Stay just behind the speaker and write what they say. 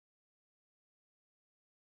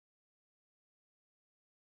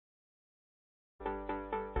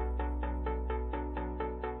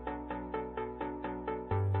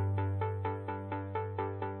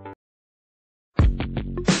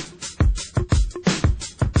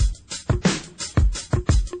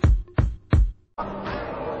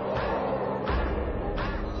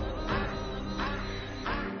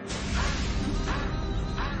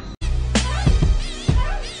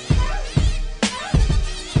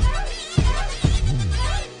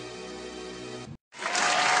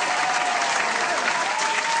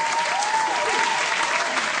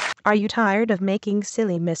Are you tired of making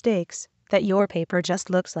silly mistakes that your paper just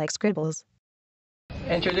looks like scribbles?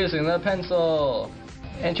 Introducing the pencil!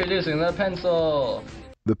 Introducing the pencil!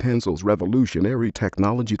 The pencil's revolutionary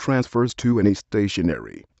technology transfers to any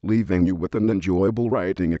stationery, leaving you with an enjoyable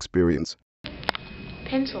writing experience.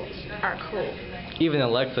 Pencils are cool. Even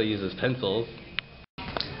Alexa uses pencils.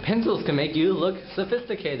 Pencils can make you look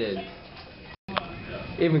sophisticated.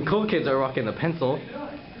 Even cool kids are rocking a pencil.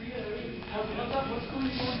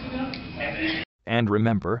 And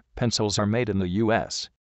remember, pencils are made in the US.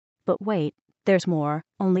 But wait, there's more.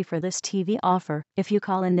 Only for this TV offer, if you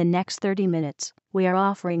call in the next 30 minutes, we are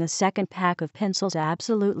offering a second pack of pencils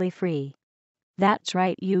absolutely free. That's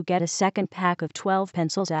right, you get a second pack of 12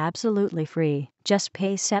 pencils absolutely free. Just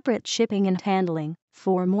pay separate shipping and handling.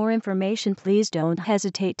 For more information, please don't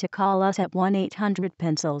hesitate to call us at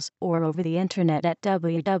 1-800-PENCILS or over the internet at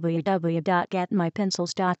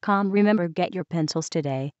www.getmypencils.com. Remember, get your pencils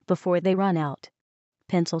today before they run out.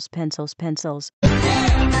 Pencils, pencils, pencils.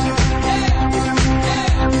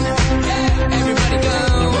 Everybody go.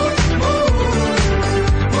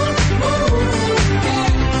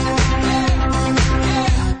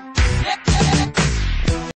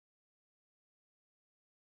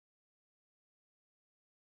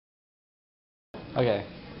 Okay.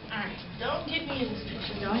 Alright, don't get me in this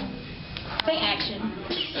picture, going. Say action.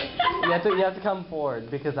 You have to come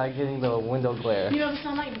forward because I'm getting the window glare. You know, the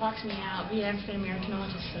sunlight blocks me out. Being African American all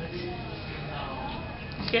just sucks.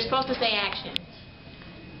 You're supposed to say action.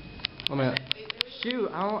 Wait a minute.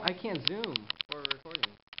 Shoot, I can't zoom for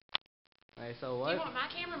recording. Alright, so what? Do you want my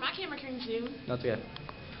camera? My camera can zoom. That's good.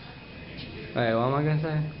 Alright, what am I gonna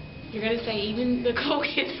say? You're gonna say even the cool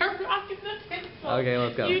kids are rocking the pencil. Okay,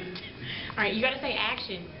 let's go. Alright, you gotta say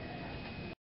action.